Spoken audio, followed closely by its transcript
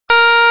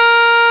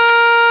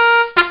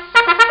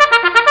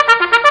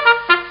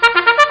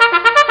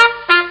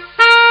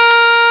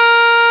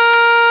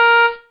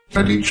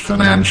HiTech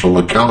Financial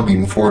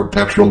Accounting for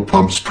Petrol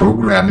Pumps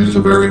program is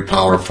a very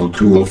powerful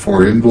tool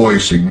for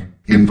invoicing,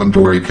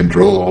 inventory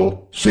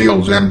control,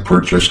 sales and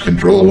purchase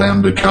control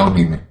and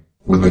accounting.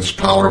 With its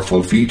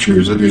powerful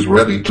features, it is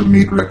ready to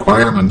meet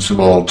requirements of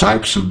all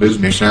types of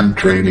business and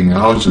trading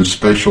houses,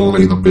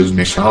 especially the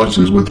business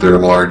houses with their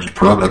large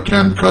product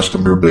and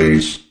customer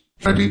base.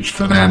 HiTech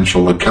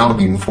Financial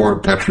Accounting for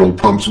Petrol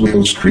Pumps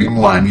will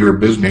streamline your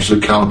business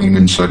accounting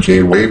in such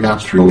a way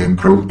that through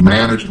improved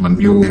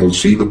management you will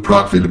see the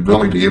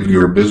profitability of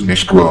your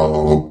business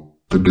grow.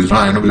 The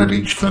design of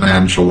HiTech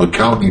Financial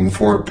Accounting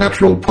for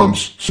Petrol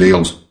Pumps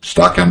Sales,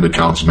 Stock and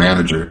Accounts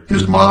Manager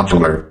is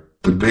modular.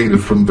 The data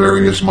from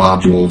various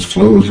modules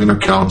flows in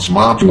Accounts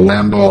Module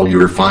and all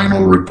your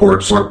final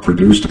reports are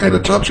produced at a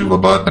touch of a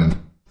button.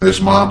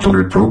 This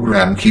modular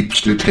program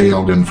keeps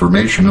detailed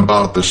information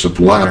about the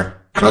supplier,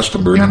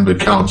 customer and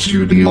accounts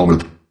you deal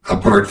with.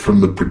 Apart from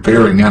the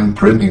preparing and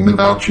printing the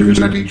vouchers,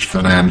 HiTech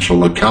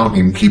Financial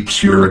Accounting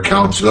keeps your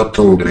accounts up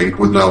to date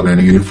without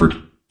any effort.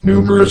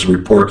 Numerous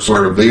reports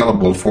are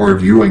available for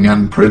viewing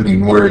and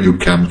printing where you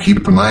can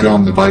keep an eye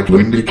on the vital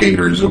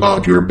indicators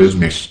about your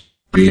business.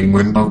 Being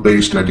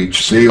window-based, HiTech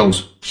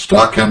Sales,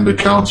 Stock and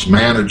Accounts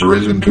Manager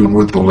is in tune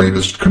with the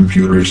latest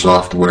computer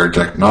software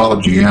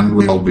technology and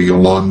will be a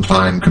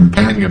long-time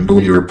companion to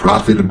your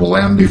profitable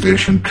and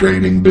efficient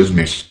trading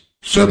business.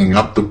 Setting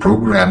up the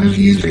program is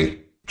easy.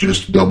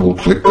 Just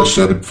double-click the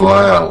Setup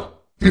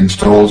file.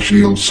 Install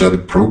Shield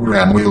Setup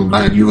program will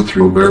guide you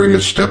through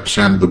various steps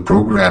and the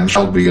program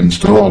shall be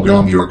installed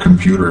on your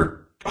computer.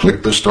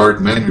 Click the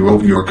Start menu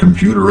of your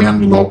computer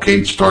and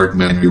locate Start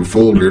menu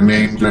folder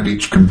named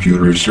HiTech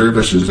Computer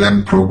Services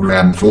and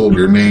Program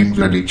folder named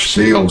HiTech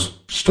Sales,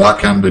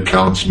 Stock and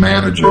Accounts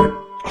Manager.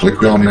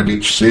 Click on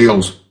HiTech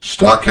Sales,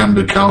 Stock and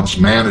Accounts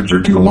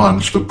Manager to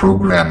launch the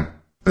program.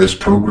 This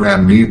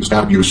program needs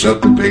that you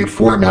set the date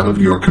format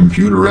of your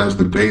computer as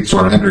the dates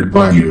are entered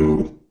by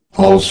you.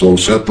 Also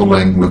set the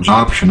language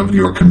option of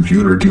your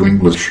computer to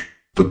English.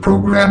 The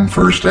program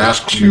first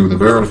asks you to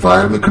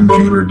verify the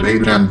computer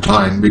date and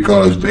time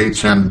because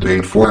dates and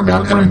date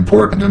format are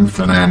important in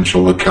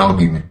financial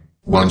accounting.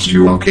 Once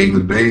you OK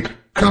the date,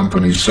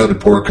 Company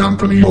Setup or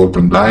Company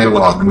Open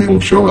dialog will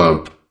show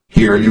up.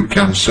 Here you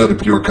can set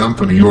up your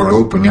company or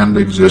open an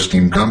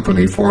existing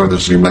company for the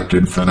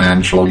selected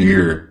financial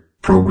year.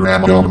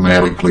 Program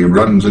automatically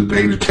runs a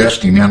data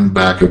testing and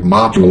backup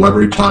module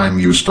every time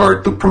you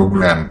start the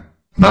program.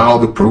 Now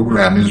the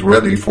program is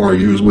ready for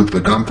use with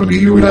the company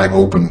you have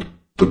opened.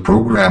 The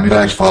program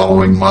has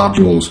following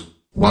modules: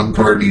 1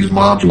 Parties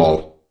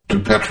Module, 2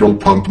 Petrol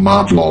Pump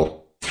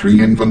Module,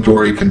 3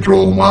 Inventory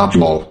Control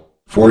Module,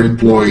 4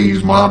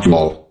 Employees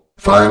Module,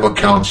 5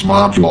 Accounts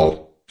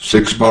Module,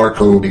 6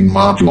 Barcoding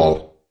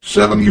Module,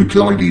 7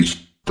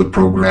 Utilities. The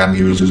program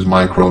uses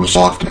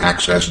Microsoft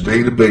Access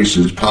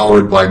databases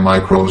powered by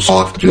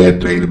Microsoft Jet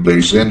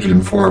Database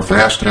Engine for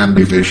fast and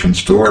efficient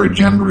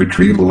storage and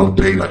retrieval of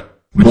data.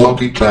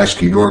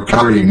 Multitasking or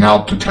carrying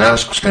out 2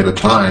 tasks at a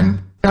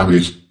time, that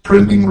is,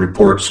 printing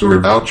reports or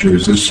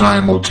vouchers, is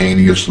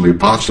simultaneously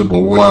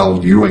possible while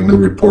viewing the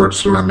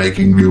reports or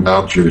making new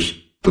vouchers.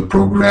 The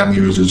program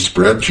uses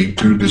Spreadsheet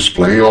to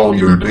display all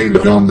your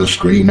data on the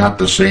screen at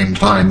the same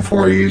time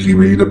for easy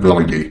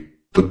readability.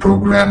 The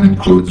program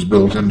includes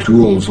built-in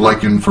tools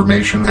like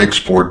Information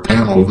Export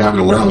Panel that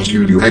allows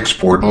you to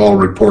export all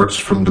reports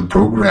from the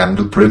program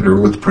to printer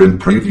with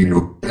Print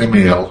Preview,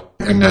 Email,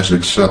 MS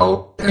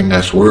Excel,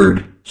 MS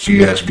Word,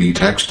 CSV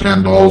text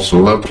and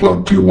also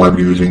upload to web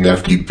using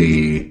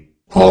FTP.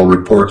 All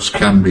reports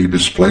can be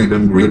displayed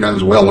in grid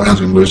as well as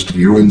in list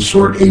view in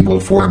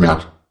sortable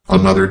format.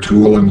 Another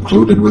tool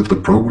included with the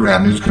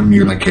program is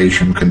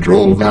Communication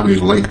Control that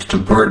is linked to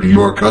party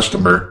or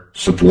customer,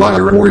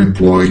 supplier or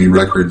employee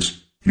records.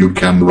 You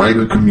can write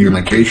a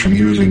communication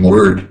using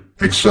Word,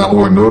 Excel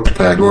or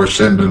Notepad or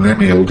send an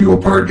email to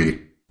a party.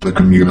 The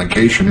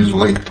communication is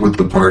linked with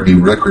the party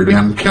record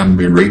and can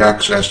be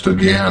re-accessed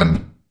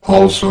again.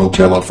 Also,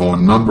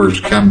 telephone numbers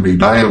can be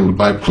dialed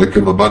by click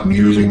of a button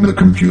using the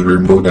computer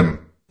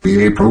modem.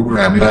 The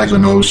program has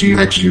an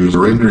OCX user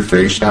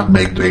interface that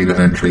make data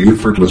entry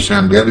effortless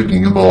and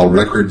editing of all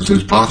records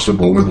is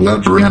possible with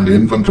ledger and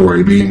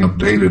inventory being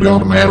updated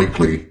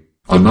automatically.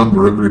 A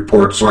number of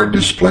reports are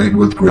displayed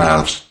with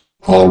graphs.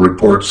 All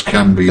reports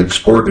can be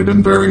exported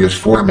in various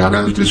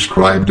formats as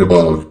described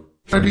above.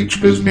 HiTech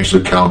Business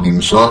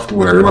Accounting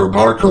Software are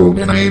barcode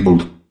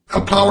enabled. A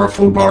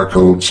powerful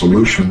barcode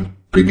solution,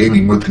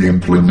 beginning with the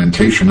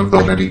implementation of the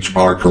HiTech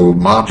Barcode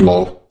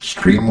module,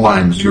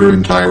 streamlines your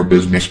entire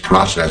business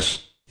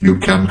process. You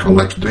can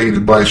collect data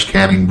by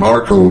scanning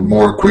barcode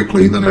more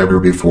quickly than ever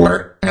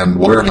before, and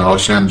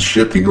warehouse and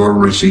shipping or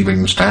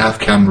receiving staff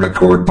can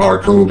record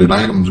barcoded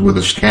items with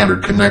a scanner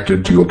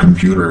connected to a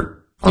computer.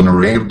 An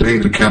array of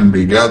data can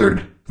be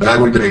gathered,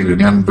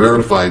 validated and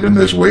verified in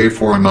this way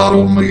for not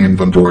only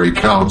inventory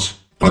counts,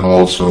 but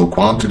also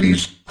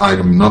quantities,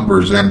 item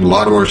numbers and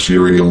lot or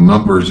serial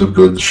numbers of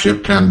goods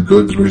shipped and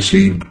goods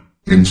received.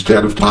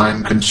 Instead of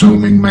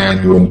time-consuming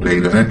manual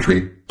data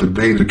entry, The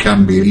data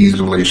can be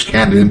easily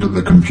scanned into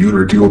the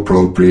computer to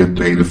appropriate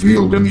data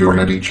field in your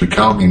HiTech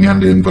accounting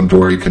and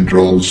inventory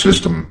control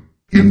system.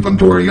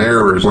 Inventory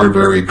errors are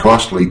very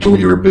costly to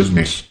your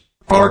business.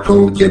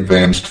 Barcode's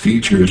advanced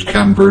features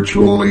can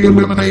virtually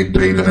eliminate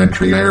data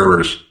entry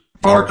errors.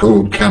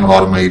 Barcode can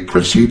automate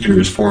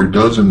procedures for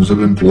dozens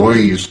of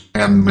employees,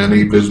 and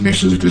many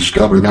businesses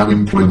discover that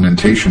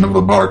implementation of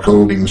a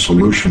barcoding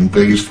solution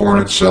pays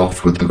for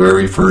itself with the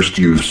very first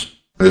use.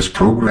 This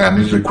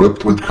program is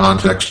equipped with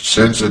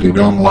context-sensitive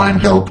online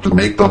help to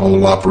make the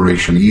whole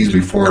operation easy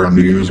for a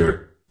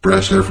user.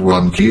 Press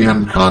F1 key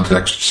and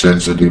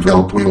context-sensitive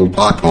help will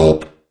pop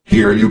up.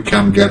 Here you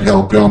can get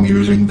help on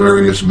using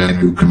various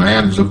menu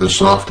commands of the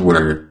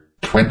software.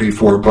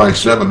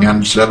 24/7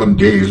 and 7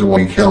 days a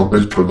week help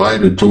is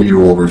provided to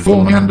you over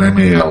phone and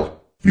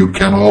email. You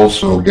can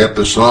also get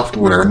the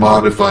software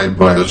modified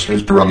by us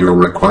as per your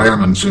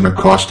requirements in a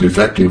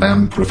cost-effective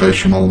and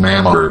professional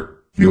manner.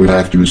 You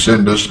have to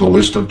send us the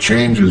list of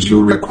changes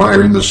you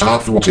require in the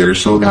software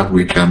so that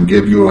we can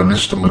give you an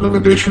estimate of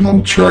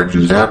additional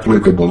charges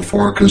applicable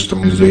for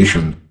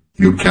customization.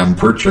 You can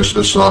purchase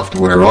the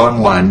software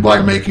online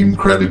by making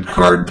credit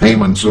card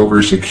payments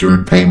over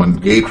Secured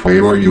Payment Gateway,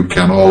 or you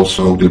can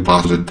also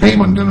deposit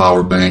payment in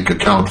our bank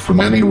account from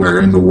anywhere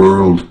in the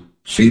world.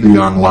 See the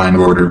online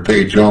order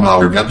page on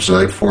our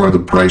website for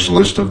the price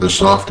list of the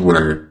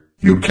software.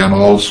 You can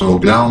also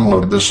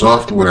download the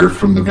software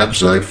from the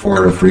website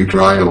for a free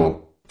trial.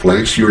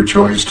 Place your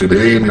choice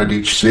today in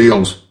HiTech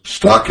Sales,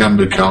 Stock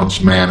and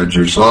Accounts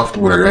Manager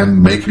software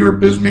and make your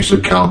business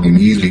accounting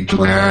easy to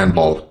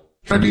handle.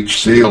 HiTech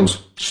Sales,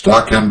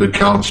 Stock and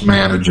Accounts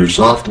Manager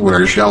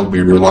software shall be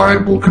a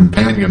reliable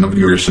companion of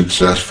your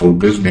successful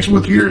business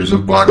with years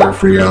of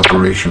bother-free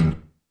operation.